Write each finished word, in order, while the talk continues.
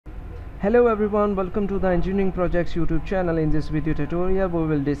Hello everyone, welcome to the Engineering Projects YouTube channel. In this video tutorial we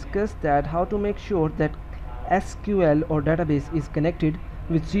will discuss that how to make sure that SQL or database is connected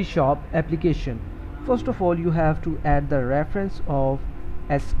with C# application. First of all, you have to add the reference of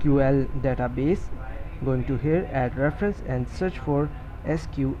SQL database. Going to here, add reference and search for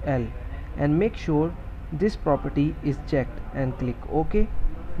SQL and make sure this property is checked and click OK.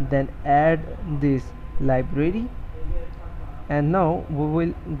 Then add this library, and now we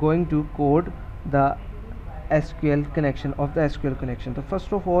will going to code the SQL connection of the SQL connection. So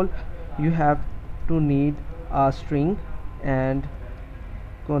first of all, you have to need a string and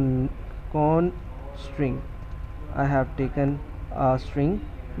con string. I have taken a string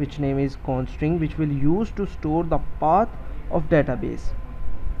which name is con string, which will use to store the path of database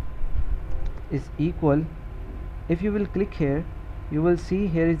is equal. If you will click here, you will see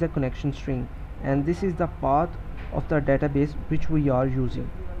here is the connection string, and this is the path of the database which we are using.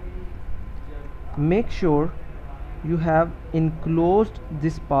 Make sure you have enclosed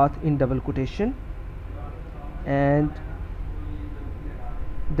this path in double quotation and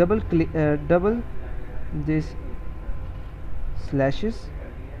double this slashes,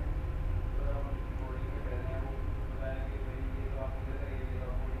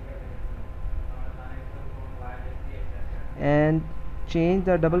 and change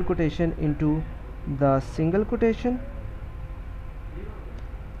the double quotation into the single quotation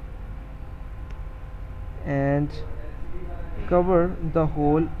and cover the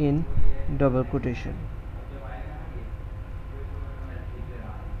whole in double quotation.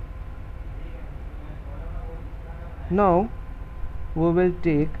 Now we will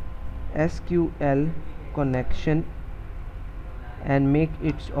take SQL connection and make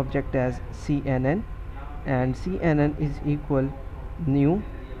its object as CNN, and CNN is equal new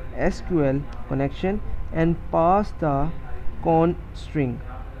SQL connection and pass the con string.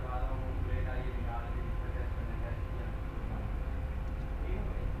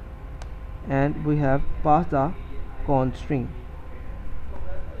 And we have passed the con string.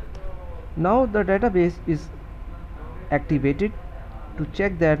 Now the database is activated. To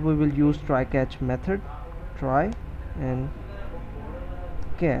check that, we will use try catch method. Try and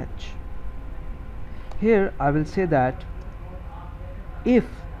catch. Here I will say that if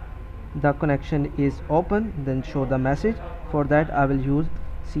the connection is open, then show the message. For that I will use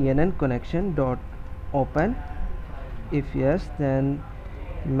CNN connection dot open. If yes, then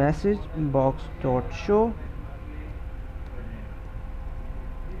message box dot show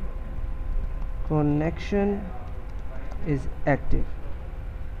connection is active,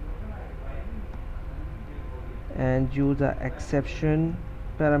 and use the exception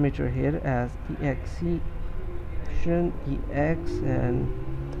parameter here as exception ex and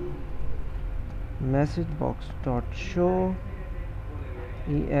message box dot show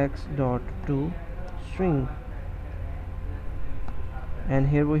ex dot to string, and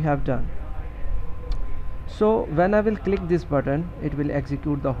here we have done. So when I will click this button, it will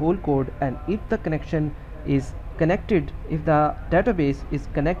execute the whole code, and if the connection is connected, if the database is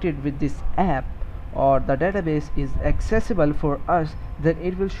connected with this app or the database is accessible for us, then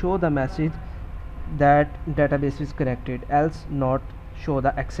it will show the message that database is connected, else not show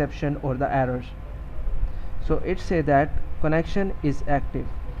the exception or the errors. So it say that connection is active.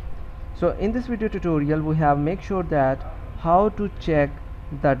 So in this video tutorial we have make sure that how to check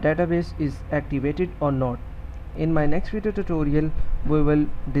the database is activated or not. In my next video tutorial we will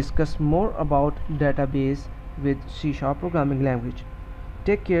discuss more about database with C# programming language.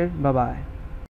 Take care, bye bye.